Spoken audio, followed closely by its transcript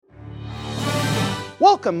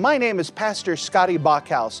Welcome, my name is Pastor Scotty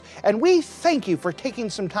Bachhaus, and we thank you for taking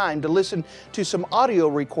some time to listen to some audio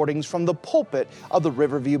recordings from the pulpit of the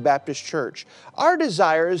Riverview Baptist Church. Our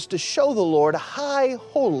desire is to show the Lord high,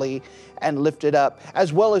 holy, and lifted up,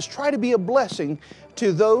 as well as try to be a blessing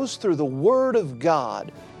to those through the Word of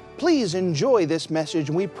God. Please enjoy this message,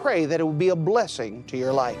 and we pray that it will be a blessing to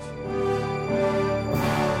your life.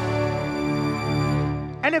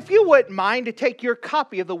 And if you wouldn't mind to take your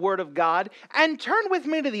copy of the Word of God and turn with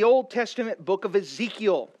me to the Old Testament book of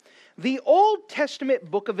Ezekiel. The Old Testament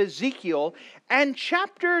book of Ezekiel and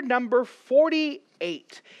chapter number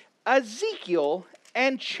 48. Ezekiel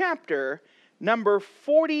and chapter number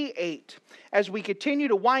 48. As we continue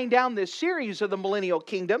to wind down this series of the Millennial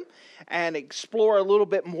Kingdom and explore a little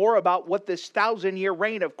bit more about what this 1,000-year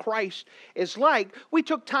reign of Christ is like, we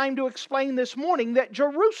took time to explain this morning that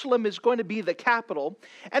Jerusalem is going to be the capital.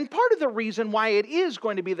 And part of the reason why it is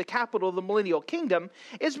going to be the capital of the Millennial Kingdom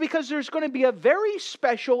is because there's going to be a very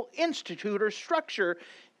special institute or structure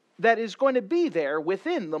that is going to be there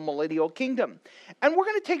within the Millennial Kingdom. And we're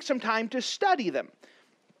going to take some time to study them.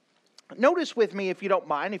 Notice with me, if you don't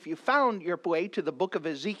mind, if you found your way to the book of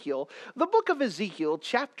Ezekiel, the book of Ezekiel,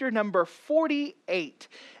 chapter number 48.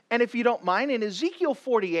 And if you don't mind, in Ezekiel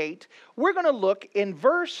 48, we're going to look in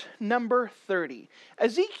verse number 30.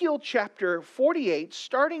 Ezekiel chapter 48,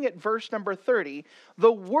 starting at verse number 30,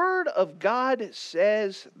 the Word of God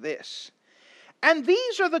says this. And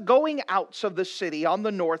these are the going outs of the city on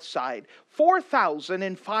the north side,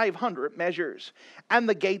 4,500 measures. And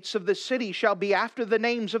the gates of the city shall be after the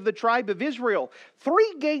names of the tribe of Israel,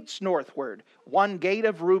 3 gates northward, 1 gate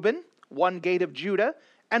of Reuben, 1 gate of Judah,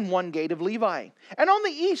 and 1 gate of Levi. And on the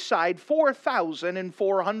east side,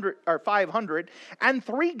 4,500, and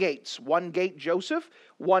 3 gates, 1 gate Joseph,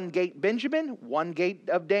 1 gate Benjamin, 1 gate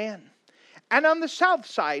of Dan. And on the south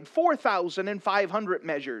side, 4,500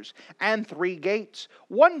 measures, and 3 gates,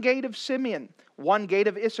 1 gate of Simeon, 1 gate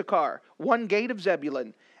of Issachar, 1 gate of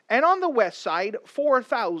Zebulun. And on the west side,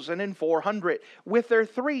 4,400, with their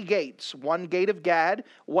 3 gates, 1 gate of Gad,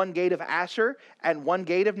 1 gate of Asher, and 1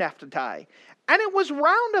 gate of Naphtali. And it was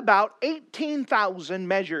round about 18,000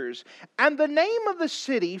 measures. And the name of the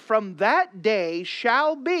city from that day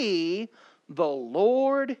shall be, The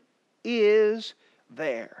Lord is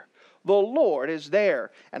there. The Lord is there.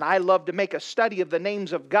 And I love to make a study of the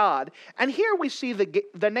names of God. And here we see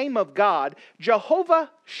the name of God, Jehovah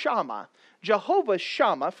Shammah. Jehovah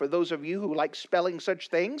Shammah, for those of you who like spelling such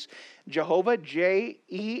things, Jehovah, Jehovah,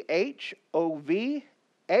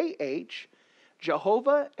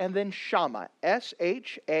 Jehovah, and then Shammah,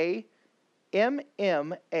 Shamma,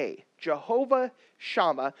 Jehovah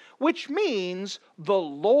Shammah, which means the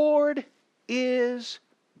Lord is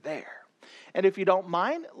there. And if you don't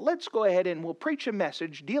mind, let's go ahead and we'll preach a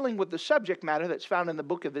message dealing with the subject matter that's found in the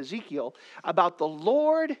book of Ezekiel about the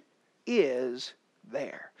Lord is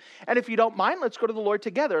there. And if you don't mind, let's go to the Lord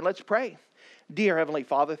together and let's pray. Dear Heavenly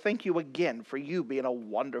Father, thank you again for you being a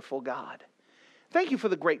wonderful God. Thank you for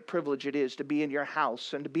the great privilege it is to be in your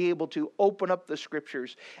house and to be able to open up the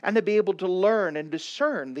Scriptures and to be able to learn and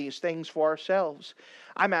discern these things for ourselves.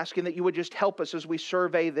 I'm asking that you would just help us as we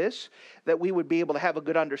survey this, that we would be able to have a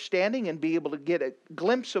good understanding and be able to get a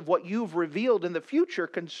glimpse of what you've revealed in the future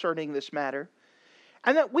concerning this matter.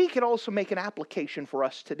 And that we can also make an application for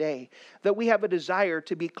us today, that we have a desire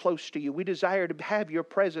to be close to you. We desire to have your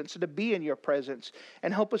presence and to be in your presence,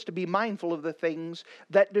 and help us to be mindful of the things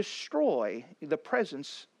that destroy the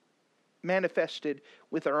presence manifested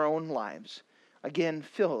with our own lives. Again,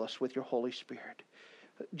 fill us with your Holy Spirit.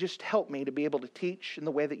 Just help me to be able to teach in the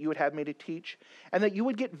way that you would have me to teach, and that you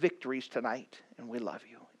would get victories tonight. And we love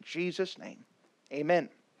you. In Jesus' name, amen.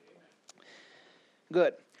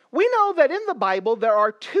 Good. We know that in the Bible there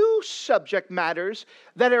are 2 subject matters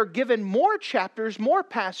that are given more chapters, more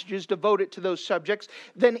passages devoted to those subjects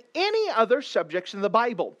than any other subjects in the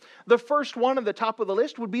Bible. The first one on the top of the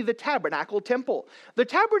list would be the tabernacle temple. The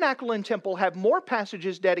tabernacle and temple have more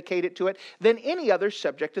passages dedicated to it than any other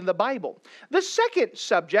subject in the Bible. The second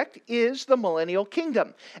subject is the millennial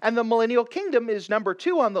kingdom. And the millennial kingdom is number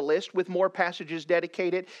 2 on the list with more passages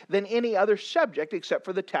dedicated than any other subject except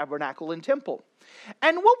for the tabernacle and temple.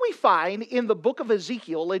 And what we find in the book of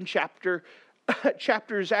Ezekiel in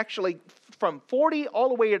chapters actually from 40 all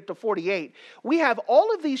the way to 48, we have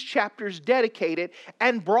all of these chapters dedicated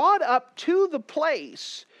and brought up to the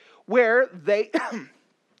place where they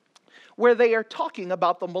are talking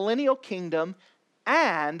about the millennial kingdom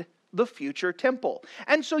and the future temple.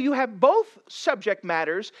 And so you have both subject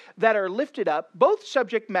matters that are lifted up, both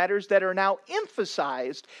subject matters that are now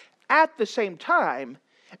emphasized at the same time.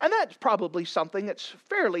 And that's probably something that's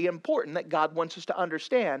fairly important that God wants us to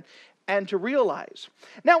understand and to realize.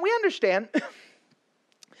 Now, we understand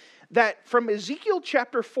that from Ezekiel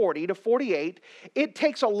chapter 40 to 48, it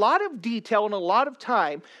takes a lot of detail and a lot of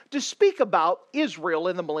time to speak about Israel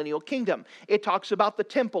in the millennial kingdom. It talks about the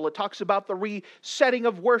temple. It talks about the resetting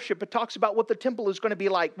of worship. It talks about what the temple is going to be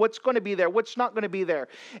like, what's going to be there, what's not going to be there.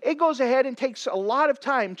 It goes ahead and takes a lot of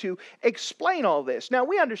time to explain all this. Now,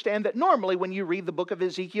 we understand that normally when you read the book of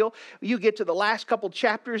Ezekiel, you get to the last couple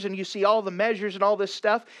chapters and you see all the measures and all this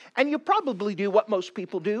stuff, and you probably do what most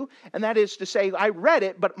people do, and that is to say, I read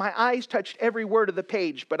it, but my eyes touched every word of the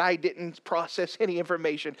page, but I didn't process any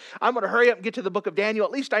information. I'm going to hurry up and get to the book of Daniel.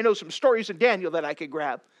 At least I know some stories in Daniel that I could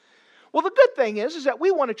grab. Well, the good thing is that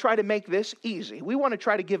we want to try to make this easy. We want to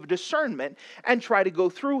try to give discernment and try to go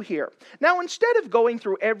through here. Now, instead of going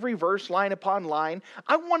through every verse line upon line,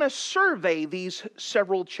 I want to survey these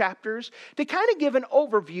several chapters to kind of give an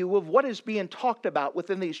overview of what is being talked about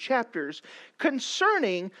within these chapters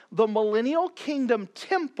concerning the millennial kingdom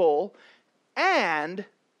temple and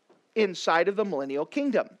inside of the millennial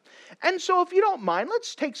kingdom. And so if you don't mind,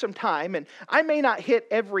 let's take some time, and I may not hit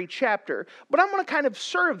every chapter, but I'm going to kind of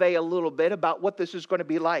survey a little bit about what this is going to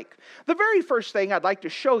be like. The very first thing I'd like to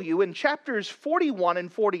show you in chapters 41 and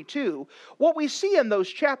 42, what we see in those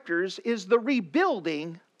chapters is the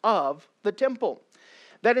rebuilding of the temple.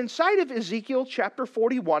 That inside of Ezekiel chapter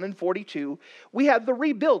 41 and 42, we have the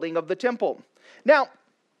rebuilding of the temple. Now,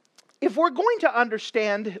 if we're going to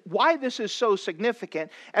understand why this is so significant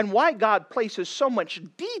and why God places so much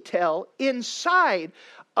detail inside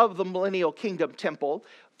of the millennial kingdom temple,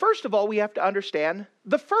 first of all, we have to understand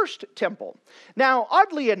the first temple. Now,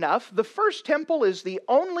 oddly enough, the first temple is the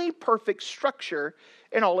only perfect structure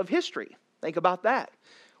in all of history. Think about that.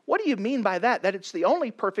 What do you mean by that? That it's the only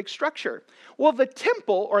perfect structure? Well, the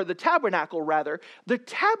temple, or the tabernacle rather, the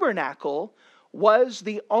tabernacle was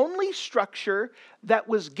the only structure that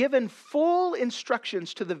was given full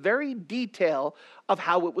instructions to the very detail of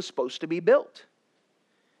how it was supposed to be built.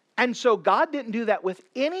 And so God didn't do that with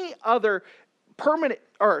any other permanent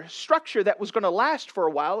or structure that was going to last for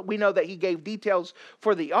a while. We know that he gave details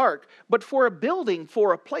for the ark, but for a building,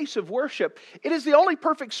 for a place of worship, it is the only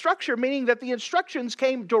perfect structure, meaning that the instructions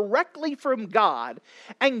came directly from God,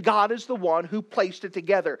 and God is the one who placed it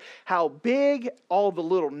together. How big, all the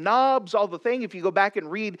little knobs, all the thing. If you go back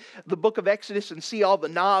and read the book of Exodus and see all the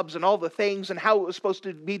knobs and all the things and how it was supposed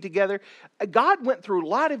to be together, God went through a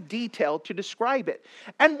lot of detail to describe it.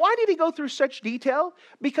 And why did he go through such detail?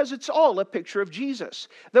 Because it's all a picture of Jesus.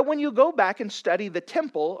 That when you go back and study the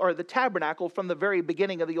temple or the tabernacle from the very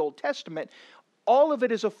beginning of the Old Testament, all of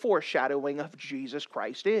it is a foreshadowing of Jesus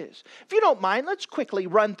Christ is. If you don't mind, let's quickly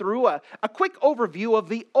run through a quick overview of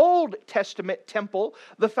the Old Testament temple,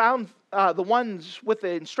 the ones with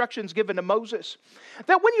the instructions given to Moses.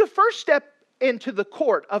 That when you first step into the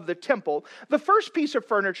court of the temple, the first piece of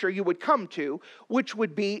furniture you would come to, which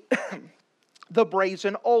would be the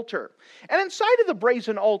brazen altar. And inside of the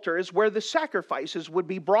brazen altar is where the sacrifices would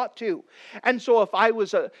be brought to. And so if I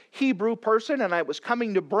was a Hebrew person and I was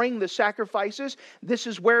coming to bring the sacrifices, this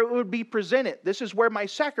is where it would be presented. This is where my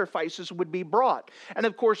sacrifices would be brought. And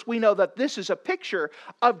of course, we know that this is a picture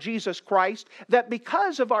of Jesus Christ, that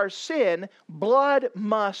because of our sin, blood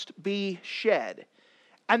must be shed.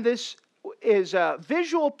 And this is a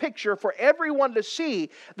visual picture for everyone to see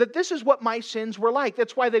that this is what my sins were like.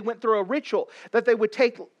 That's why they went through a ritual, that they would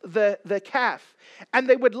take the calf and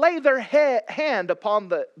they would lay their hand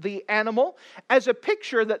upon the animal as a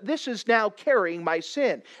picture that this is now carrying my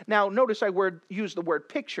sin. Now, notice I use the word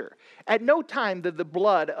picture. At no time did the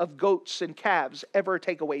blood of goats and calves ever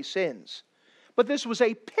take away sins. But this was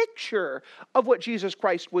a picture of what Jesus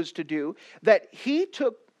Christ was to do, that he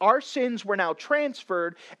took our sins were now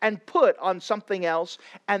transferred and put on something else,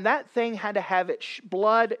 and that thing had to have its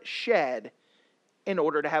blood shed in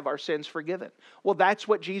order to have our sins forgiven. Well, that's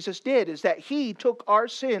what Jesus did, is that he took our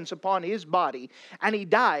sins upon his body, and he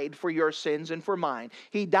died for your sins and for mine.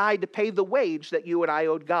 He died to pay the wage that you and I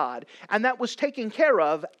owed God, and that was taken care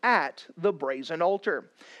of at the brazen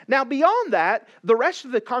altar. Now, beyond that, the rest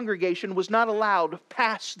of the congregation was not allowed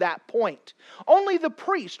past that point. Only the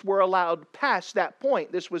priests were allowed past that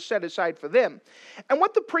point. This was set aside for them. And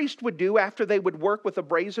what the priest would do after they would work with the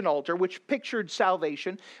brazen altar, which pictured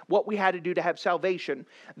salvation, what we had to do to have salvation,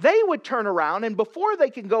 they would turn around, and before they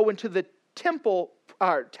can go into the temple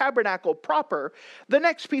or tabernacle proper, the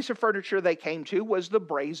next piece of furniture they came to was the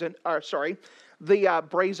brazen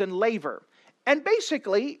laver. And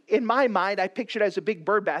basically, in my mind, I pictured it as a big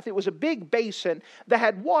bird bath. It was a big basin that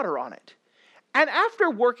had water on it. And after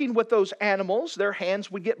working with those animals, their hands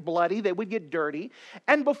would get bloody, they would get dirty.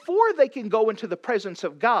 And before they can go into the presence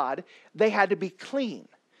of God, they had to be clean.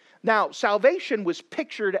 Now, salvation was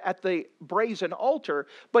pictured at the brazen altar,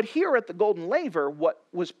 but here at the golden laver, what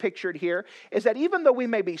was pictured here is that even though we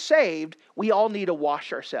may be saved, we all need to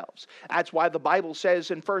wash ourselves. That's why the Bible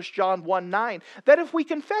says in 1 John 1:9 that if we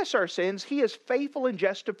confess our sins, He is faithful and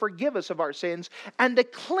just to forgive us of our sins and to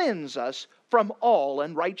cleanse us from all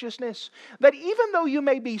unrighteousness. That even though you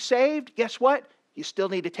may be saved, guess what? You still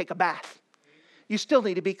need to take a bath. You still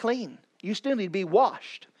need to be clean. You still need to be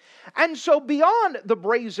washed. And so beyond the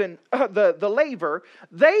brazen, the laver,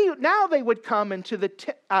 they would come into the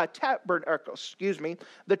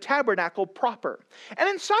tabernacle proper. And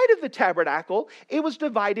inside of the tabernacle, it was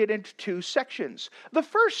divided into two sections. The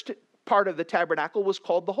first part of the tabernacle was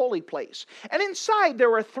called the holy place. And inside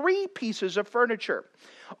there were three pieces of furniture.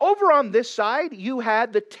 Over on this side, you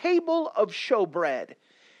had the table of showbread.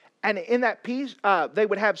 And in that piece, they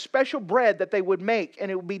would have special bread that they would make,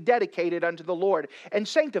 and it would be dedicated unto the Lord and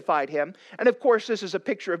sanctified Him. And of course, this is a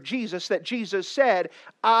picture of Jesus, that Jesus said,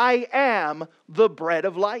 I am the bread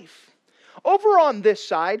of life. Over on this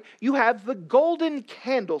side, you have the golden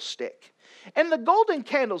candlestick. And the golden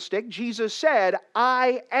candlestick, Jesus said,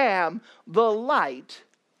 I am the light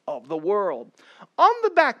of the world. On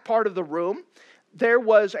the back part of the room, there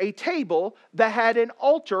was a table that had an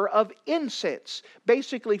altar of incense,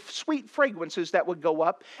 basically sweet fragrances that would go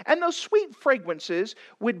up. And those sweet fragrances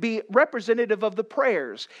would be representative of the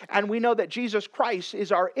prayers. And we know that Jesus Christ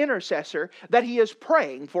is our intercessor, that He is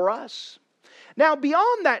praying for us. Now,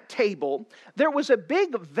 beyond that table, there was a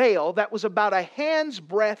big veil that was about a hand's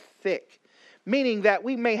breadth thick, meaning that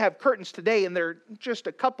we may have curtains today and they're just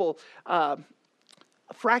a couple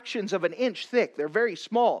fractions of an inch thick. They're very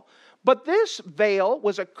small. But this veil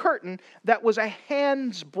was a curtain that was a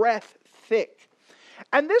hand's breadth thick.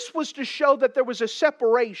 And this was to show that there was a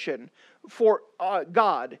separation for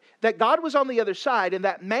God, that God was on the other side and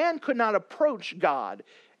that man could not approach God.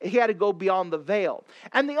 He had to go beyond the veil.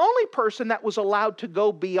 And the only person that was allowed to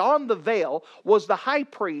go beyond the veil was the high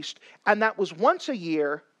priest, and that was once a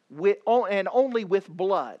year and only with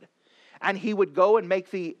blood. And he would go and make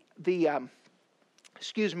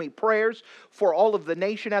prayers for all of the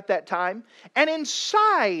nation at that time. And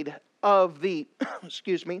inside of the,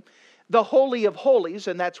 the Holy of Holies,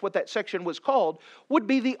 and that's what that section was called, would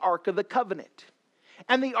be the Ark of the Covenant.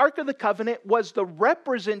 And the Ark of the Covenant was the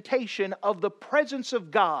representation of the presence of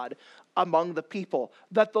God among the people,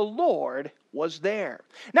 that the Lord was there.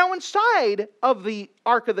 Now, inside of the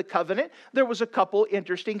Ark of the Covenant, there was a couple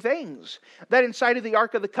interesting things. That inside of the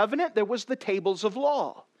Ark of the Covenant, there was the tables of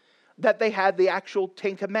law. That they had the actual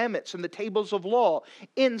Ten Commandments and the tables of law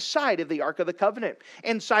inside of the Ark of the Covenant.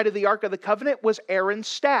 Inside of the Ark of the Covenant was Aaron's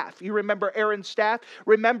staff. You remember Aaron's staff?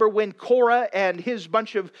 Remember when Korah and his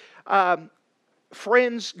bunch of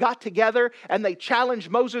friends got together and they challenged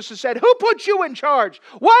Moses and said, who put you in charge?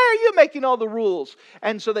 Why are you making all the rules?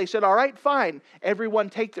 And so they said, all right, fine. Everyone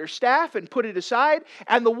take their staff and put it aside.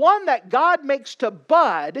 And the one that God makes to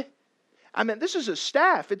bud, this is a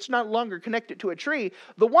staff. It's not longer connected to a tree.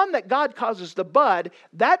 The one that God causes to bud,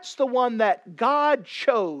 that's the one that God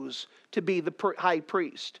chose to be the high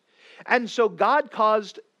priest. And so God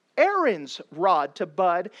caused Aaron's rod to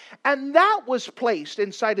bud, and that was placed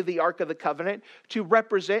inside of the Ark of the Covenant to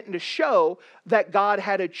represent and to show that God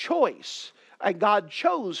had a choice. And God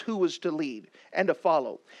chose who was to lead and to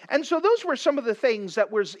follow. And so those were some of the things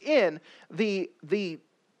that was in the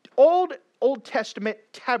Old Testament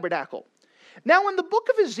tabernacle. Now, in the book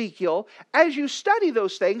of Ezekiel, as you study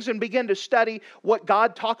those things and begin to study what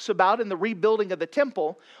God talks about in the rebuilding of the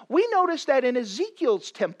temple, we notice that in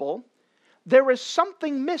Ezekiel's temple, there is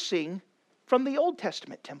something missing from the Old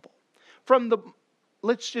Testament temple. From the,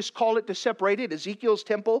 let's just call it to separate it, Ezekiel's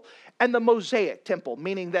temple and the Mosaic temple,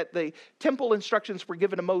 meaning that the temple instructions were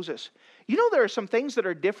given to Moses. You know, there are some things that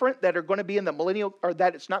are different that are going to be in the millennial, or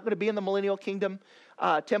that it's not going to be in the millennial kingdom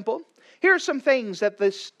temple. Here are some things that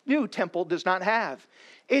this new temple does not have.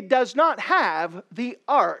 It does not have the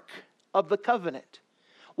Ark of the Covenant.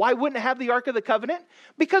 Why wouldn't it have the Ark of the Covenant?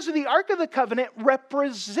 Because the Ark of the Covenant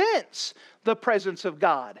represents the presence of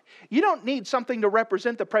God. You don't need something to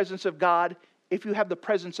represent the presence of God if you have the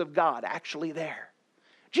presence of God actually there.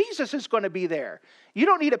 Jesus is going to be there. You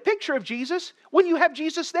don't need a picture of Jesus when you have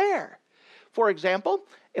Jesus there. For example,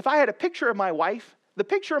 if I had a picture of my wife, the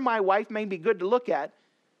picture of my wife may be good to look at,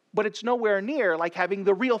 but it's nowhere near like having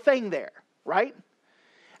the real thing there, right?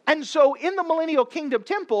 And so in the Millennial Kingdom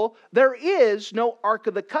temple, there is no Ark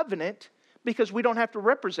of the Covenant because we don't have to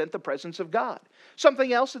represent the presence of God.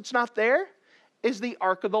 Something else that's not there is the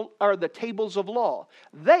ark of the tables of law.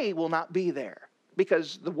 They will not be there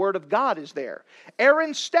because the word of God is there.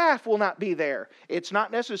 Aaron's staff will not be there. It's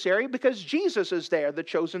not necessary because Jesus is there, the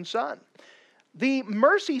chosen son. The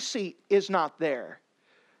mercy seat is not there.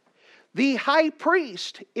 The high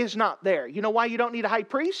priest is not there. You know why you don't need a high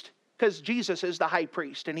priest? Because Jesus is the high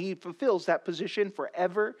priest and he fulfills that position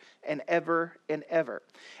forever and ever and ever.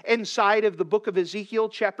 Inside of the book of Ezekiel,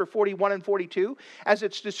 chapter 41 and 42, as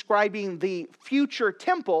it's describing the future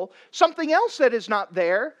temple, something else that is not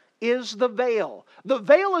there is the veil. The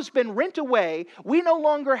veil has been rent away. We no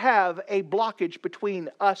longer have a blockage between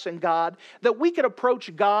us and God, that we can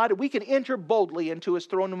approach God, we can enter boldly into his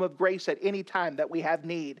throne room of grace at any time that we have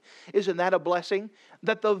need. Isn't that a blessing?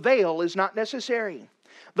 That the veil is not necessary.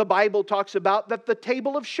 The Bible talks about that the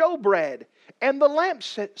table of showbread and the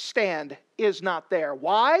lampstand is not there.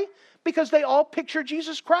 Why? Because they all picture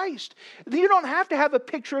Jesus Christ. You don't have to have a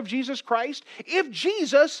picture of Jesus Christ if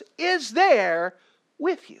Jesus is there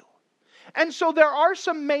with you. And so there are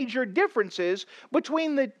some major differences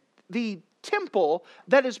between the temple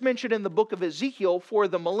that is mentioned in the book of Ezekiel for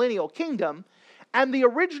the millennial kingdom and the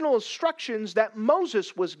original instructions that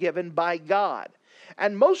Moses was given by God.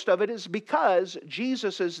 And most of it is because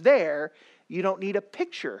Jesus is there. You don't need a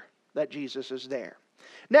picture that Jesus is there.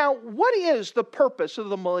 Now, what is the purpose of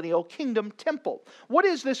the millennial kingdom temple? What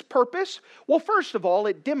is this purpose? Well, first of all,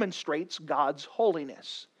 it demonstrates God's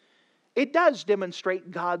holiness. It does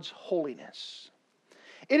demonstrate God's holiness.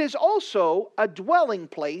 It is also a dwelling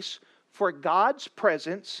place for God's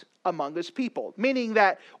presence among his people. Meaning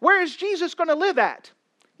that, where is Jesus going to live at?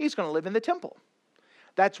 He's going to live in the temple.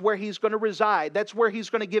 That's where he's going to reside. That's where he's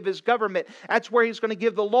going to give his government. That's where he's going to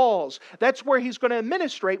give the laws. That's where he's going to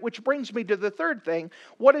administrate, which brings me to the third thing.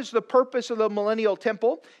 What is the purpose of the millennial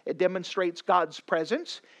temple? It demonstrates God's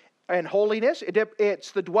presence and holiness.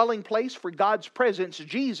 It's the dwelling place for God's presence,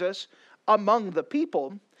 Jesus, among the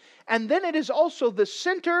people. And then it is also the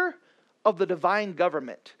center of the divine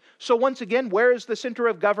government. So once again, where is the center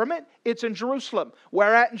of government? It's in Jerusalem.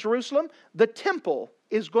 Where at in Jerusalem? The temple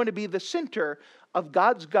is going to be the center of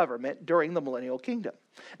God's government during the millennial kingdom.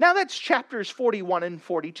 Now that's chapters 41 and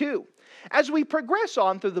 42. As we progress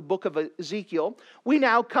on through the book of Ezekiel, we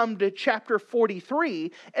now come to chapter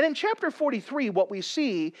 43. And in chapter 43, what we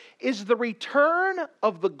see is the return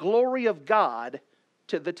of the glory of God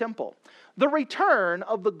to the temple. The return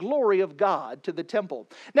of the glory of God to the temple.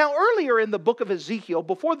 Now earlier in the book of Ezekiel,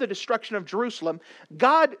 before the destruction of Jerusalem,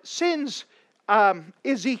 God sends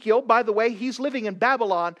Ezekiel. By the way, he's living in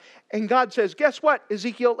Babylon, and God says, guess what,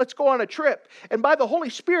 Ezekiel, let's go on a trip. And by the Holy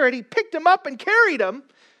Spirit, he picked him up and carried him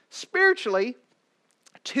spiritually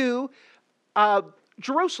to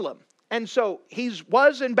Jerusalem. And so he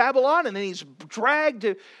was in Babylon, and then he's dragged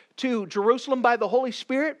to Jerusalem by the Holy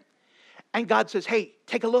Spirit. And God says, hey,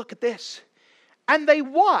 take a look at this. And they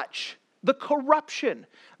watch the corruption.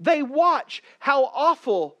 They watch how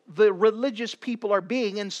awful the religious people are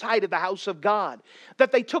being inside of the house of God.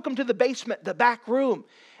 That they took them to the basement, the back room.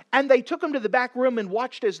 And they took them to the back room and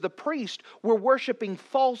watched as the priests were worshiping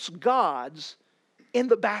false gods in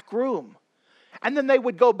the back room. And then they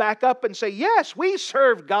would go back up and say, yes, we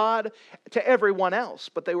serve God to everyone else.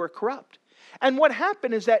 But they were corrupt. And what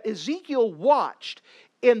happened is that Ezekiel watched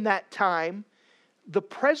in that time the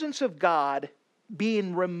presence of God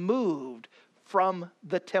being removed from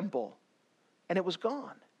the temple. And it was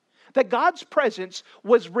gone. That God's presence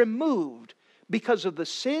was removed because of the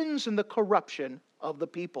sins and the corruption of the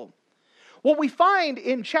people. What we find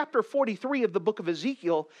in chapter 43 of the book of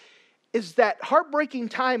Ezekiel is that heartbreaking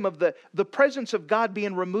time of the presence of God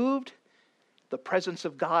being removed. The presence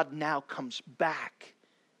of God now comes back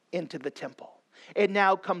into the temple. It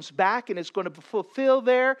now comes back and it's going to fulfill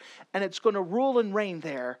there, and it's going to rule and reign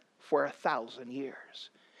there for 1,000 years.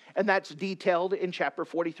 And that's detailed in chapter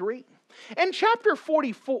 43. In chapter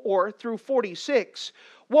 44 through 46,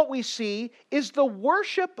 what we see is the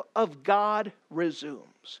worship of God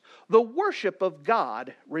resumes. The worship of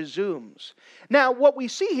God resumes. Now, what we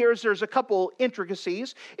see here is there's a couple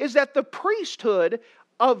intricacies, is that the priesthood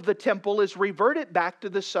of the temple is reverted back to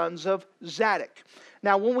the sons of Zadok.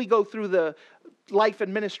 Now, when we go through the life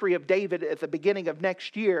and ministry of David at the beginning of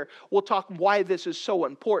next year, we'll talk why this is so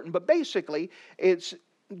important. But basically, it's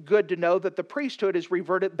good to know that the priesthood is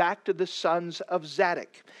reverted back to the sons of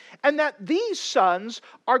Zadok. And that these sons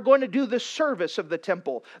are going to do the service of the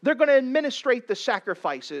temple. They're going to administrate the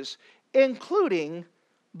sacrifices, including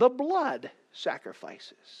the blood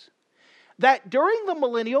sacrifices. That during the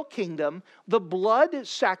millennial kingdom, the blood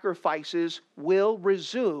sacrifices will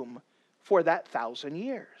resume for that 1,000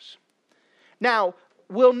 years. Now,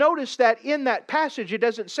 we'll notice that in that passage, it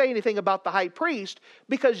doesn't say anything about the high priest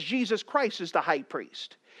because Jesus Christ is the high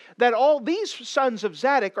priest. That all these sons of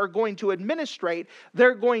Zadok are going to administrate.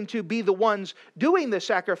 They're going to be the ones doing the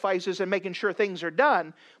sacrifices and making sure things are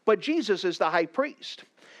done. But Jesus is the high priest.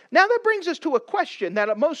 Now that brings us to a question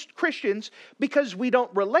that most Christians, because we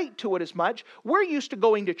don't relate to it as much, we're used to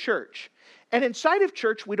going to church. And inside of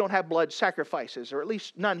church, we don't have blood sacrifices, or at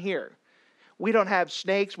least none here. We don't have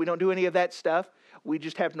snakes. We don't do any of that stuff. We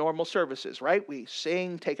just have normal services, right? We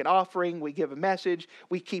sing, take an offering, we give a message.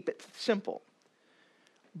 We keep it simple.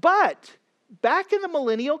 But back in the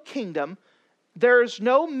millennial kingdom, there's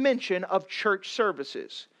no mention of church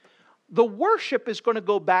services. The worship is going to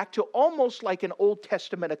go back to almost like an Old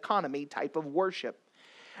Testament economy type of worship.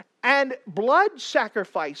 And blood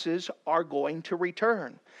sacrifices are going to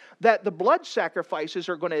return. That the blood sacrifices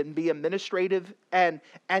are going to be administrative and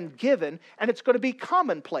given, and it's going to be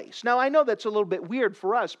commonplace. Now, I know that's a little bit weird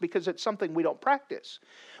for us because it's something we don't practice.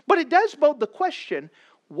 But it does bode the question,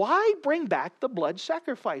 why bring back the blood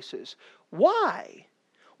sacrifices? Why?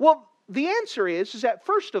 Well, the answer is that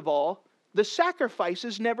first of all, the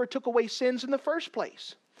sacrifices never took away sins in the first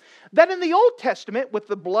place. That in the Old Testament, with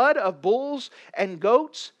the blood of bulls and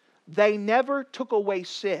goats, they never took away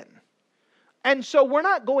sin. And so we're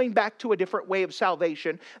not going back to a different way of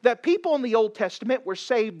salvation. That people in the Old Testament were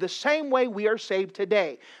saved the same way we are saved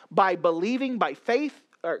today. By believing by faith,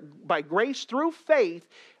 or by grace through faith,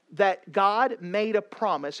 that God made a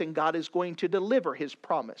promise and God is going to deliver His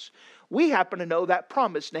promise. We happen to know that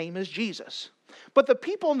promise name is Jesus. But the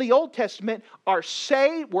people in the Old Testament were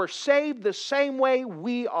saved the same way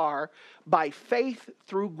we are, by faith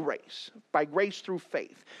through grace. By grace through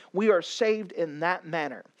faith. We are saved in that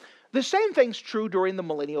manner. The same thing's true during the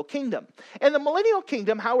millennial kingdom. In the millennial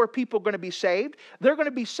kingdom, how are people going to be saved? They're going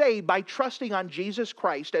to be saved by trusting on Jesus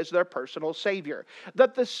Christ as their personal Savior.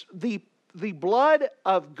 That the blood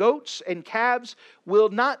of goats and calves will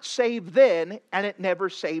not save then, and it never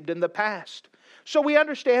saved in the past. So we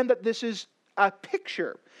understand that this is a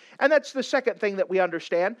picture. And that's the second thing that we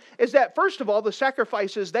understand, is that first of all, the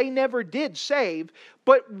sacrifices, they never did save.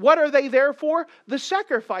 But what are they there for? The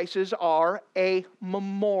sacrifices are a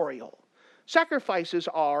memorial. Sacrifices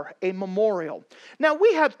are a memorial. Now,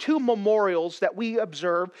 we have two memorials that we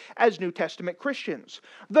observe as New Testament Christians.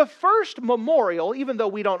 The first memorial, even though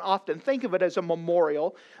we don't often think of it as a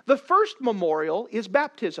memorial, the first memorial is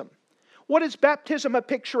baptism. What is baptism a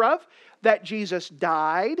picture of? That Jesus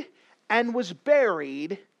died and was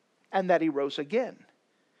buried and that He rose again.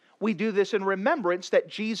 We do this in remembrance that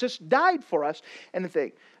Jesus died for us. And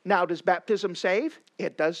think, now does baptism save?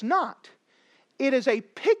 It does not. It is a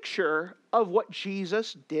picture of what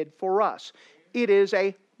Jesus did for us. It is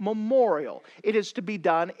a memorial. It is to be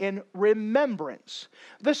done in remembrance.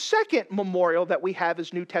 The second memorial that we have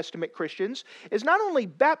as New Testament Christians is not only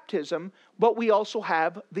baptism, but we also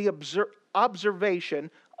have the observation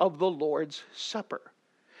of the Lord's Supper.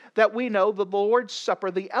 That we know the Lord's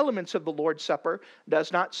Supper, the elements of the Lord's Supper,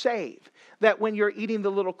 does not save. That when you're eating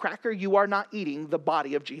the little cracker, you are not eating the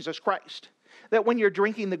body of Jesus Christ. That when you're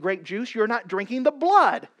drinking the grape juice, you're not drinking the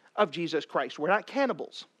blood of Jesus Christ. We're not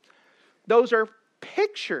cannibals. Those are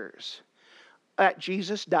pictures that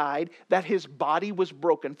Jesus died, that His body was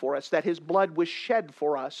broken for us, that His blood was shed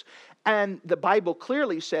for us. And the Bible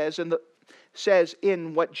clearly says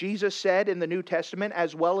in what Jesus said in the New Testament,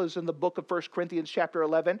 as well as in the book of 1 Corinthians chapter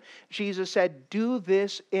 11, Jesus said, "Do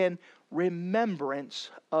this in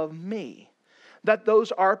remembrance of me." That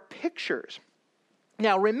those are pictures.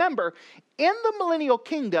 Now remember, in the millennial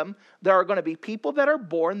kingdom, there are going to be people that are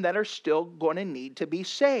born that are still going to need to be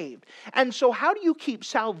saved. And so how do you keep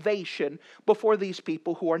salvation before these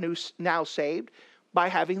people who are now saved? By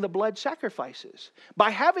having the blood sacrifices. By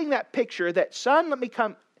having that picture that, son, let me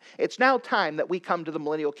come. It's now time that we come to the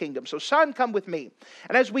millennial kingdom. So son, come with me.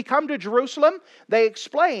 And as we come to Jerusalem, they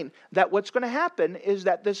explain that what's going to happen is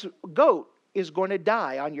that this goat is going to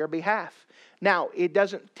die on your behalf. Now, it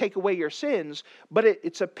doesn't take away your sins, but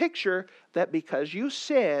it's a picture that because you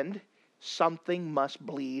sinned, something must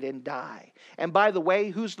bleed and die. And by the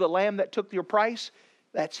way, who's the lamb that took your price?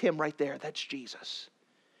 That's Him right there. That's Jesus.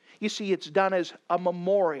 You see, it's done as a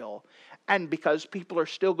memorial. And because people are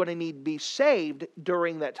still going to need to be saved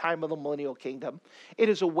during that time of the millennial kingdom, it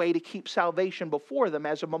is a way to keep salvation before them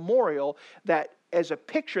as a memorial, that as a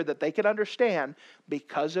picture that they can understand,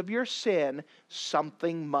 because of your sin,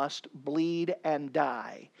 something must bleed and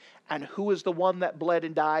die. And who is the one that bled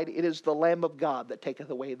and died? It is the Lamb of God that taketh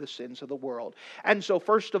away the sins of the world. And so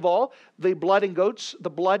first of all, the blood and goats, the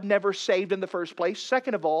blood never saved in the first place.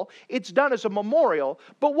 Second of all, it's done as a memorial.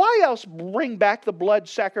 But why else bring back the blood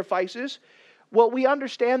sacrifices? Well, we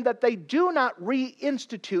understand that they do not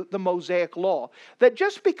reinstitute the Mosaic law. That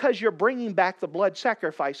just because you're bringing back the blood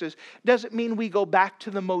sacrifices doesn't mean we go back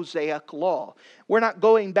to the Mosaic law. We're not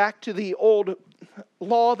going back to the old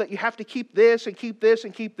law that you have to keep this and keep this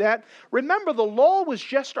and keep that. Remember, the law was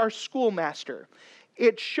just our schoolmaster.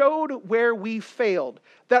 It showed where we failed.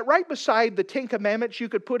 That right beside the Ten Commandments, you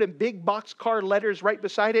could put in big boxcar letters right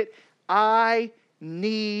beside it, I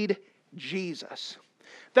need Jesus.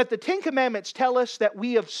 That the Ten Commandments tell us that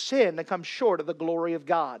we have sinned and come short of the glory of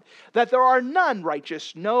God. That there are none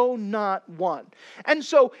righteous, no, not one. And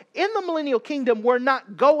so in the millennial kingdom, we're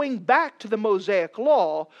not going back to the Mosaic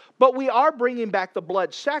law, but we are bringing back the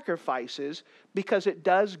blood sacrifices because it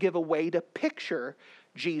does give a way to picture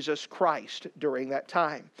Jesus Christ during that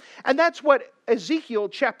time. And that's what Ezekiel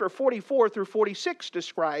chapter 44 through 46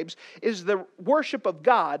 describes, is the worship of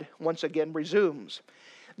God once again resumes.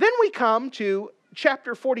 Then we come to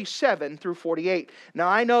chapter 47 through 48. Now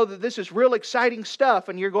I know that this is real exciting stuff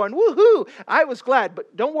and you're going, woohoo, I was glad,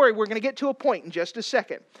 but don't worry, we're going to get to a point in just a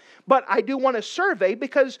second. But I do want to survey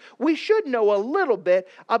because we should know a little bit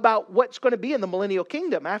about what's going to be in the millennial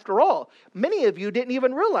kingdom. After all, many of you didn't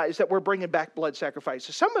even realize that we're bringing back blood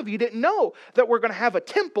sacrifices. Some of you didn't know that we're going to have a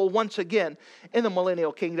temple once again in the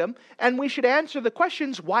millennial kingdom. And we should answer the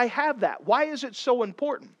questions, why have that? Why is it so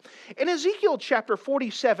important? In Ezekiel chapter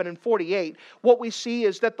 47 and 48, what we see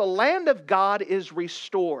is that the land of God is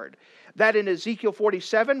restored. That in Ezekiel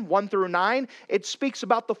 47, 1 through 9, it speaks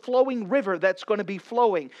about the flowing river that's going to be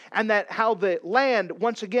flowing. And that how the land,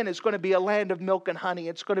 once again, is going to be a land of milk and honey.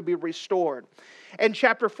 It's going to be restored. In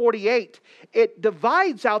chapter 48, it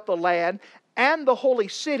divides out the land and the holy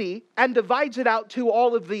city and divides it out to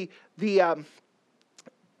all of the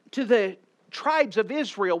tribes of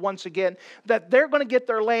Israel once again, that they're going to get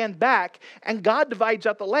their land back. And God divides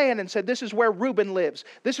out the land and said, this is where Reuben lives.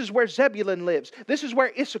 This is where Zebulun lives. This is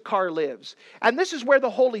where Issachar lives. And this is where the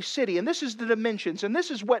holy city. And this is the dimensions. And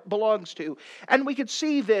this is what belongs to. And we could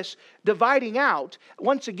see this dividing out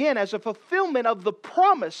once again as a fulfillment of the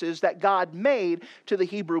promises that God made to the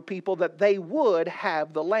Hebrew people that they would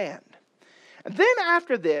have the land. And then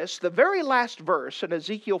after this, the very last verse in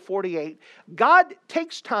Ezekiel 48, God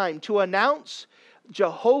takes time to announce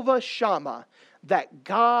Jehovah Shammah, that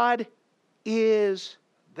God is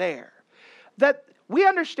there. That we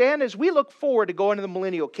understand as we look forward to going to the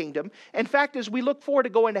millennial kingdom. In fact, as we look forward to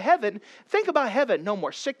going to heaven, think about heaven. No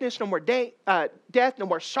more sickness, no more death, no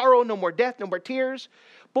more sorrow, no more death, no more tears.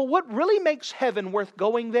 But what really makes heaven worth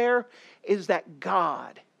going there is that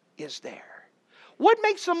God is there. What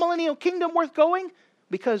makes the millennial kingdom worth going?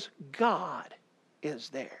 Because God is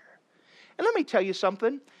there. And let me tell you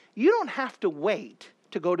something. You don't have to wait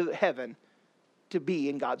to go to heaven to be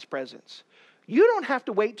in God's presence. You don't have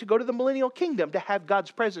to wait to go to the millennial kingdom to have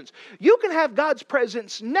God's presence. You can have God's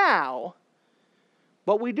presence now,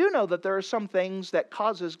 but we do know that there are some things that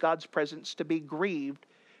causes God's presence to be grieved,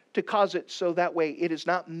 to cause it so that way it is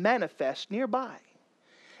not manifest nearby.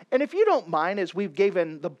 And if you don't mind, as we've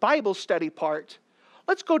given the Bible study part,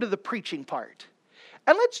 let's go to the preaching part.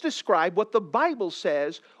 And let's describe what the Bible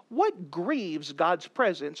says, what grieves God's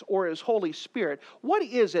presence or His Holy Spirit. What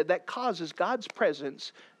is it that causes God's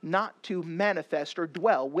presence not to manifest or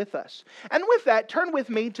dwell with us? And with that, turn with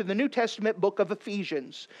me to the New Testament book of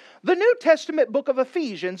Ephesians. The New Testament book of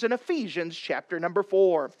Ephesians in Ephesians chapter number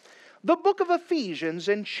 4. The book of Ephesians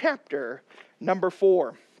in chapter number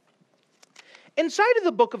 4. Inside of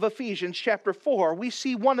the book of Ephesians chapter 4, we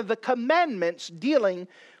see one of the commandments dealing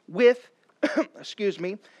with,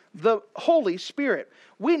 the Holy Spirit.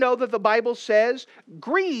 We know that the Bible says,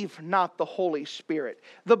 grieve not the Holy Spirit.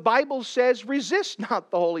 The Bible says, resist not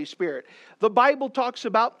the Holy Spirit. The Bible talks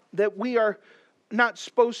about that we are not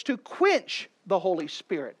supposed to quench the Holy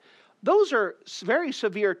Spirit. Those are very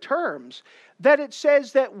severe terms that it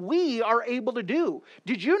says that we are able to do.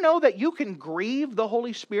 Did you know that you can grieve the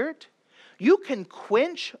Holy Spirit? You can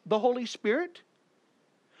quench the Holy Spirit?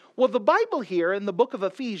 Well, the Bible here in the book of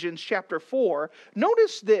Ephesians chapter 4,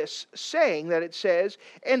 notice this saying that it says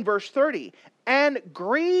in verse 30, and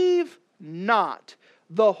grieve not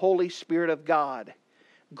the Holy Spirit of God.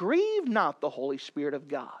 Grieve not the Holy Spirit of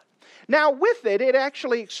God. Now with it, it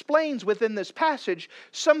actually explains within this passage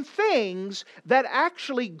some things that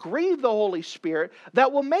actually grieve the Holy Spirit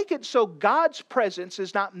that will make it so God's presence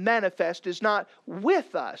is not manifest, is not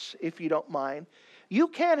with us, if you don't mind. You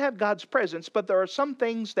can have God's presence, but there are some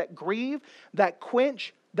things that grieve, that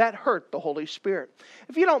quench that hurt the Holy Spirit.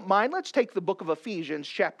 If you don't mind, let's take the book of Ephesians,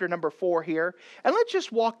 chapter number 4 here, and let's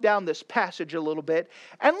just walk down this passage a little bit,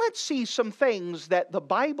 and let's see some things that the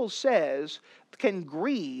Bible says can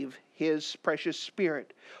grieve His precious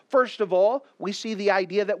Spirit. First of all, we see the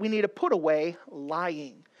idea that we need to put away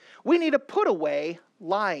lying. We need to put away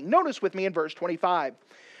lying. Notice with me in verse 25.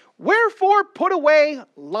 Wherefore put away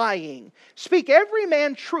lying. Speak every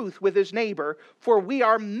man truth with his neighbor, for we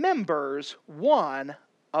are members one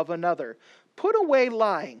of another. Put away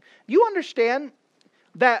lying. You understand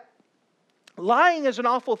that lying is an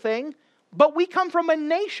awful thing, but we come from a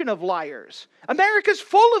nation of liars. America's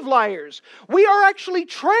full of liars. We are actually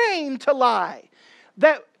trained to lie.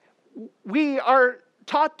 That we are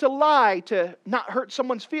taught to lie to not hurt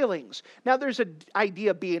someone's feelings. Now there's an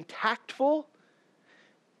idea of being tactful,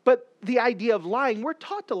 but the idea of lying, we're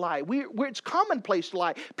taught to lie. It's commonplace to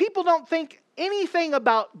lie. People don't think anything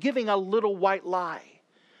about giving a little white lie.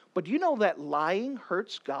 But do you know that lying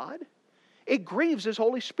hurts God? It grieves His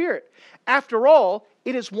Holy Spirit. After all,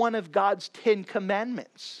 it is one of God's 10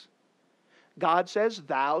 commandments. God says,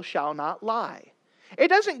 thou shalt not lie. It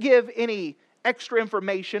doesn't give any extra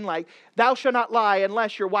information like, thou shalt not lie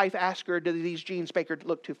unless your wife asks her, do these jeans make her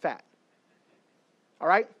look too fat? All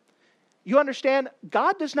right? You understand?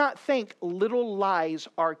 God does not think little lies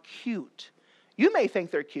are cute. You may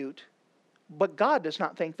think they're cute, but God does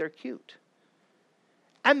not think they're cute.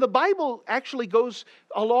 And the Bible actually goes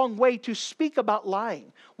a long way to speak about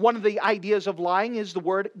lying. One of the ideas of lying is the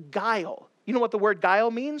word guile. You know what the word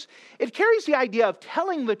guile means? It carries the idea of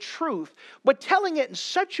telling the truth, but telling it in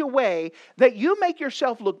such a way that you make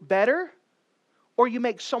yourself look better or you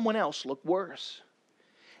make someone else look worse.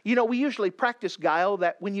 You know, we usually practice guile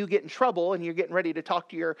that when you get in trouble and you're getting ready to talk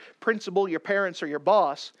to your principal, your parents, or your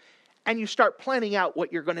boss, and you start planning out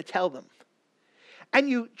what you're going to tell them. And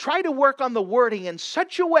you try to work on the wording in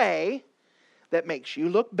such a way that makes you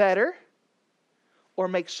look better or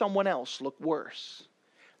makes someone else look worse.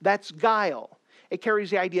 That's guile. It carries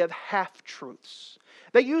the idea of half-truths.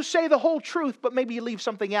 That you say the whole truth, but maybe you leave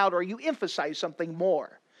something out or you emphasize something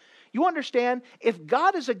more. You understand? If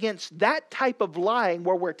God is against that type of lying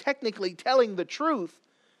where we're technically telling the truth,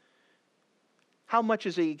 how much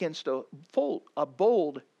is He against a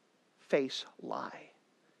bold-faced lie?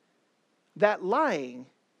 That lying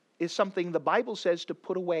is something the Bible says to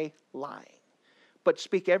put away lying. But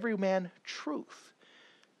speak every man truth.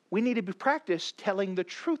 We need to be practiced telling the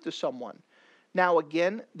truth to someone. Now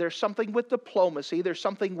again, there's something with diplomacy, there's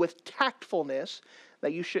something with tactfulness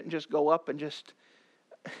that you shouldn't just go up and just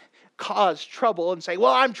cause trouble and say,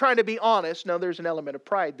 well, I'm trying to be honest. No, there's an element of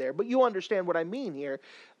pride there. But you understand what I mean here,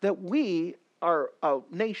 that we are a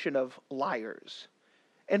nation of liars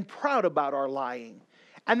and proud about our lying.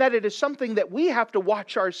 And that it is something that we have to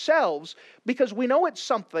watch ourselves because we know it's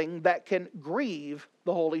something that can grieve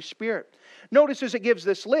the Holy Spirit. Notice as it gives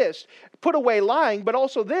this list, put away lying, but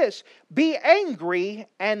also this, be angry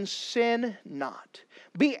and sin not.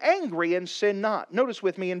 Be angry and sin not. Notice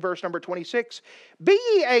with me in verse number 26, be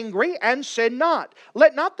ye angry and sin not.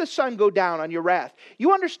 Let not the sun go down on your wrath.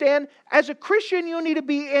 You understand, as a Christian, you need to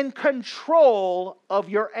be in control of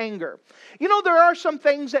your anger. You know, there are some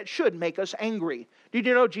things that should make us angry. Did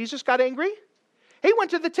you know Jesus got angry? He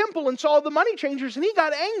went to the temple and saw the money changers and He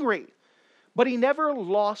got angry. But He never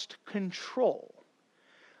lost control.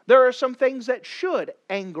 There are some things that should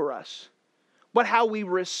anger us. But how we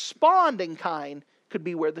respond in kind could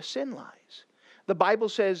be where the sin lies. The Bible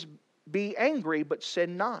says, be angry, but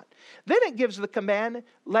sin not. Then it gives the command,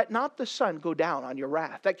 let not the sun go down on your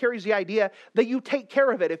wrath. That carries the idea that you take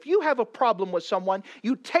care of it. If you have a problem with someone,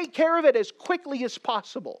 you take care of it as quickly as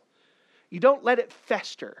possible. You don't let it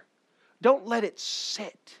fester. Don't let it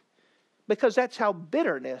sit. Because that's how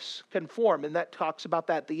bitterness can form. And that talks about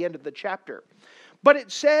that at the end of the chapter. But it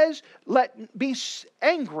says, be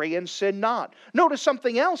angry and sin not. Notice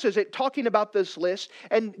something else as it talking about this list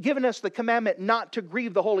and giving us the commandment not to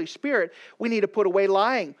grieve the Holy Spirit. We need to put away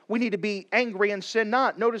lying. We need to be angry and sin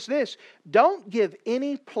not. Notice this. Don't give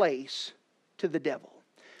any place to the devil.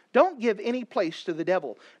 Don't give any place to the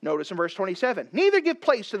devil. Notice in verse 27, neither give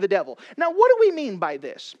place to the devil. Now, what do we mean by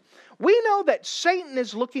this? We know that Satan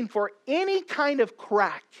is looking for any kind of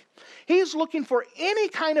crack. He's looking for any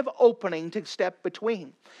kind of opening to step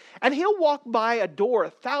between. And he'll walk by a door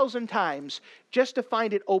 1,000 times just to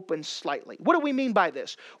find it open slightly. What do we mean by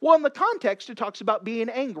this? Well, in the context, it talks about being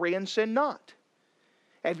angry and sin not.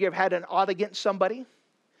 Have you ever had an ought against somebody?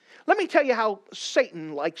 Let me tell you how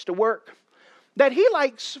Satan likes to work. That he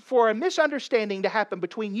likes for a misunderstanding to happen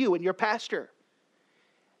between you and your pastor.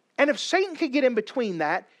 And if Satan could get in between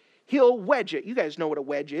that, he'll wedge it. You guys know what a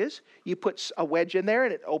wedge is. You put a wedge in there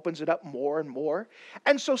and it opens it up more and more.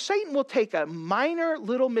 And so Satan will take a minor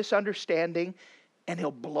little misunderstanding and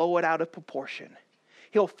he'll blow it out of proportion.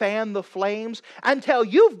 He'll fan the flames until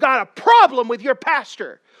you've got a problem with your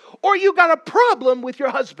pastor, or you got a problem with your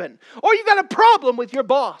husband, or you got a problem with your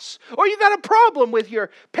boss, or you got a problem with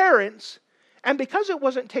your parents. And because it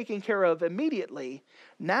wasn't taken care of immediately,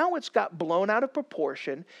 now it's got blown out of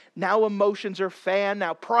proportion. Now emotions are fanned.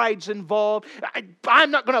 Now pride's involved.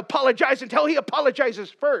 I'm not going to apologize until he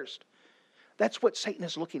apologizes first. That's what Satan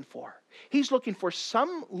is looking for. He's looking for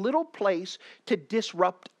some little place to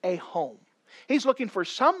disrupt a home. He's looking for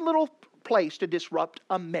some little place to disrupt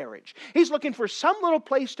a marriage. He's looking for some little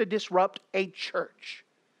place to disrupt a church.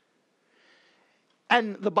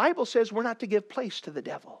 And the Bible says we're not to give place to the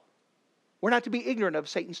devil. We're not to be ignorant of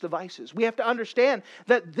Satan's devices. We have to understand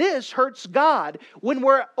that this hurts God when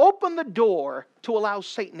we're open the door to allow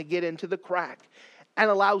Satan to get into the crack and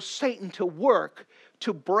allow Satan to work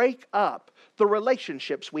to break up the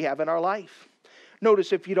relationships we have in our life.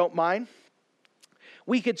 Notice, if you don't mind,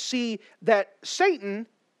 we could see that Satan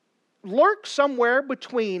lurks somewhere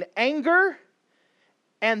between anger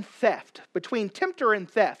and theft, between tempter and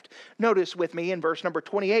theft. Notice with me in verse number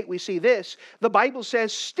 28, we see this. The Bible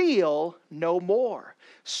says, steal no more.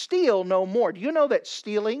 Steal no more. Do you know that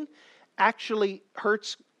stealing actually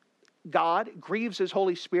hurts God, grieves His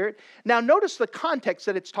Holy Spirit? Now notice the context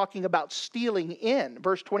that it's talking about stealing in.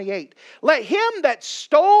 Verse 28. Let him that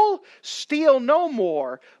stole steal no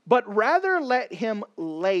more, but rather let him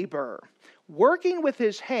labor, working with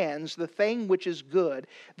his hands the thing which is good,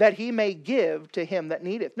 that he may give to him that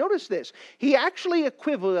needeth. Notice this. He actually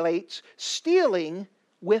equivalates stealing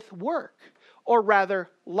with work, or rather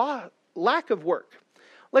lack of work.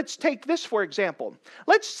 Let's take this for example.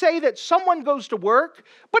 Let's say that someone goes to work,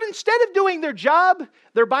 but instead of doing their job,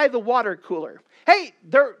 they're by the water cooler. Hey,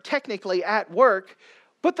 they're technically at work,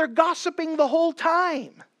 but they're gossiping the whole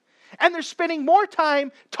time. And they're spending more time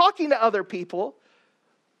talking to other people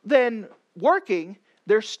than working.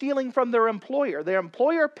 They're stealing from their employer. Their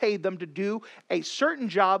employer paid them to do a certain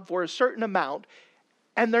job for a certain amount,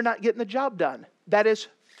 and they're not getting the job done. That is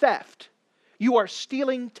theft. You are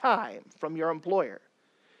stealing time from your employer.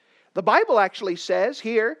 The Bible actually says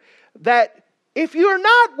here that if you're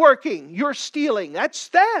not working, you're stealing. That's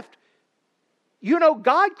theft. You know,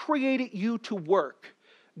 God created you to work.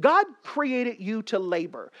 God created you to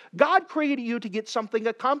labor. God created you to get something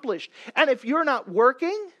accomplished. And if you're not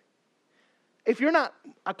working, if you're not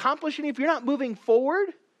accomplishing, if you're not moving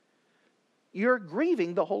forward, you're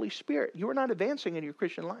grieving the Holy Spirit. You are not advancing in your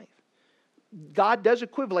Christian life. God does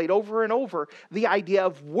equivalate over and over the idea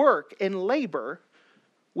of work and labor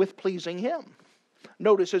with pleasing Him.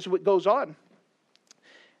 Notice as it goes on,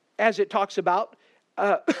 as it talks about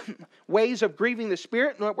ways of grieving the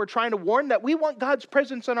Spirit, and what we're trying to warn, that we want God's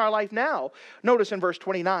presence in our life now. Notice in verse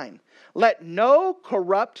 29, let no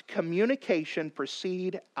corrupt communication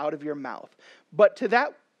proceed out of your mouth, but to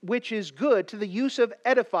that which is good, to the use of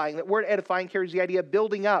edifying. That word edifying carries the idea of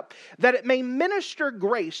building up, that it may minister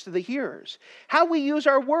grace to the hearers. How we use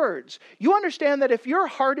our words. You understand that if your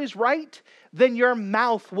heart is right, then your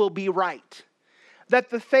mouth will be right. That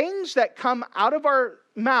the things that come out of our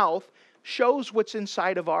mouth shows what's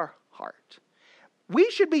inside of our heart. We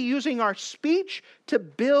should be using our speech to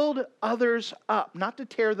build others up, not to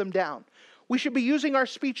tear them down. We should be using our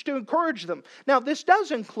speech to encourage them. Now, this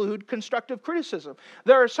does include constructive criticism.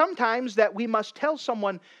 There are some times that we must tell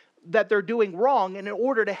someone that they're doing wrong in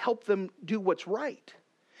order to help them do what's right.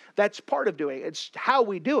 That's part of doing it. It's how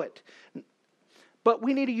we do it. But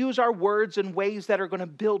we need to use our words in ways that are going to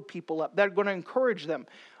build people up, that are going to encourage them.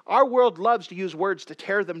 Our world loves to use words to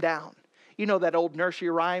tear them down. You know that old nursery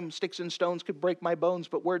rhyme, sticks and stones could break my bones,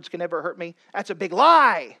 but words can never hurt me. That's a big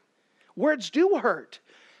lie. Words do hurt.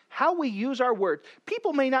 How we use our words.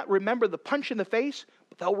 People may not remember the punch in the face,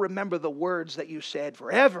 but they'll remember the words that you said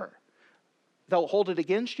forever. They'll hold it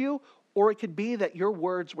against you, or it could be that your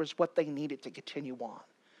words was what they needed to continue on,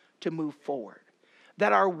 to move forward.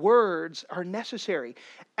 That our words are necessary.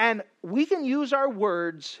 And we can use our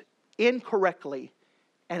words incorrectly,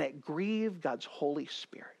 and it grieve God's Holy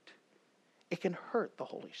Spirit. It can hurt the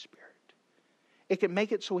Holy Spirit. It can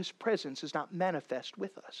make it so His presence is not manifest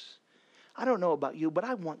with us. I don't know about you, but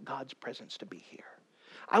I want God's presence to be here.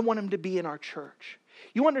 I want Him to be in our church.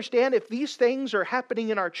 You understand, if these things are happening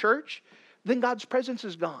in our church, then God's presence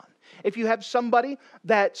is gone. If you have somebody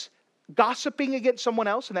that's gossiping against someone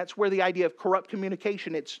else, and that's where the idea of corrupt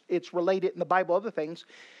communication, it's related in the Bible, other things.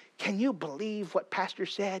 Can you believe what Pastor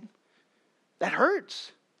said? That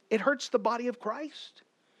hurts. It hurts the body of Christ.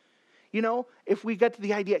 if we get to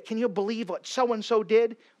the idea, can you believe what so-and-so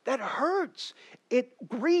did? That hurts. It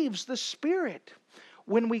grieves the Spirit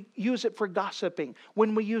when we use it for gossiping.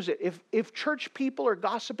 When we use it, if church people are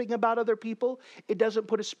gossiping about other people, it doesn't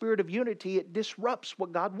put a spirit of unity. It disrupts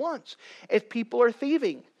what God wants. If people are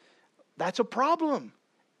thieving, that's a problem.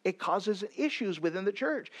 It causes issues within the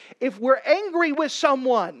church. If we're angry with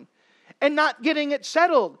someone and not getting it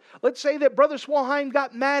settled, let's say that Brother Swalheim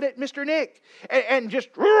got mad at Mr. Nick and just,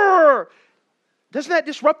 roar, doesn't that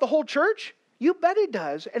disrupt the whole church? You bet it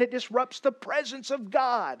does, and it disrupts the presence of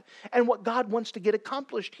God and what God wants to get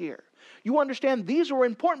accomplished here. You understand, these are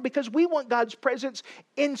important because we want God's presence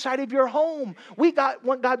inside of your home. We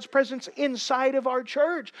want God's presence inside of our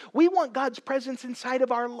church. We want God's presence inside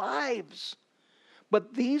of our lives.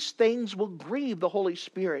 But these things will grieve the Holy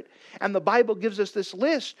Spirit. And the Bible gives us this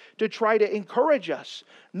list to try to encourage us.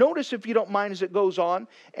 Notice, if you don't mind, as it goes on,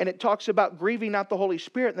 and it talks about grieving not the Holy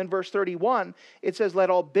Spirit. And then verse 31, it says, let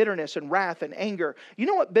all bitterness and wrath and anger. You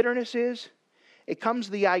know what bitterness is? It comes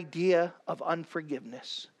the idea of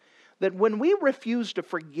unforgiveness. That when we refuse to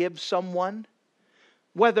forgive someone,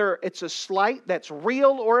 whether it's a slight that's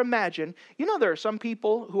real or imagined, there are some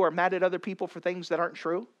people who are mad at other people for things that aren't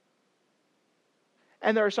true.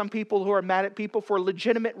 And there are some people who are mad at people for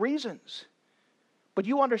legitimate reasons. But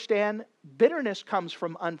you understand, bitterness comes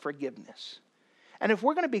from unforgiveness. And if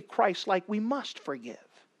we're going to be Christ-like, we must forgive.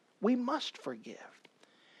 We must forgive.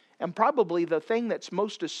 And probably the thing that's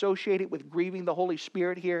most associated with grieving the Holy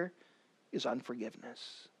Spirit here is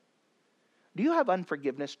unforgiveness. Do you have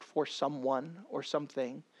unforgiveness for someone or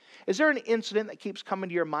something? Is there an incident that keeps coming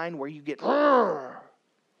to your mind where you get, Rrr!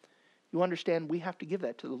 You understand, we have to give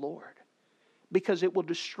that to the Lord, because it will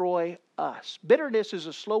destroy us. Bitterness is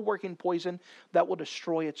a slow-working poison that will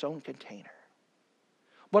destroy its own container.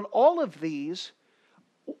 But all of these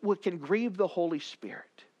can grieve the Holy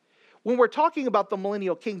Spirit. When we're talking about the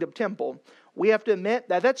millennial kingdom temple, we have to admit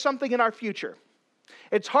that that's something in our future.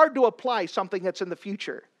 It's hard to apply something that's in the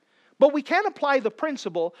future. But we can apply the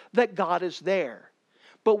principle that God is there.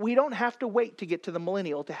 But we don't have to wait to get to the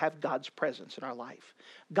millennial to have God's presence in our life.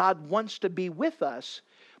 God wants to be with us,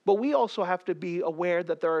 but we also have to be aware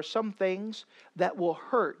that there are some things that will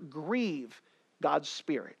hurt, grieve God's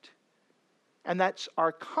Spirit. And that's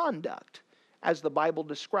our conduct, as the Bible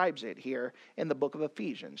describes it here in the book of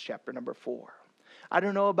Ephesians, chapter number 4. I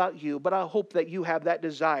don't know about you, but I hope that you have that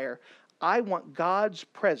desire. I want God's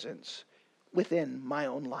presence within my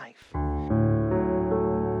own life.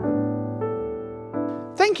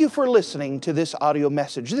 Thank you for listening to this audio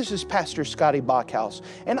message. This is Pastor Scotty Bachhaus,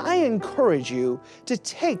 and I encourage you to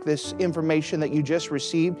take this information that you just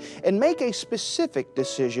received and make a specific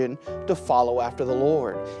decision to follow after the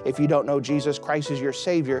Lord. If you don't know Jesus Christ as your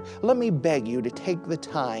Savior, let me beg you to take the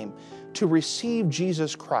time to receive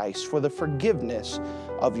Jesus Christ for the forgiveness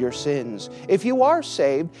of your sins. If you are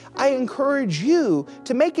saved, I encourage you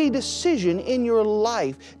to make a decision in your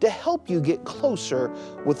life to help you get closer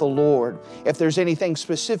with the Lord. If there's anything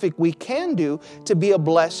specific we can do to be a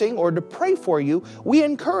blessing or to pray for you, we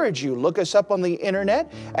encourage you. Look us up on the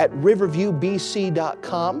internet at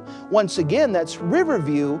riverviewbc.com. Once again, that's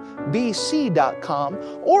riverviewbc.com.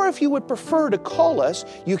 Or if you would prefer to call us,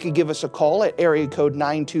 you can give us a call at area code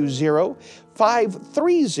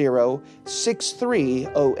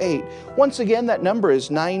 920-530-6308. Once again, that number is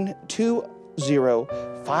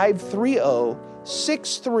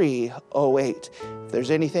 920-530-6308. If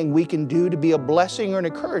there's anything we can do to be a blessing or an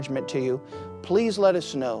encouragement to you, please let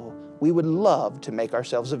us know. We would love to make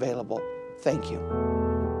ourselves available. Thank you.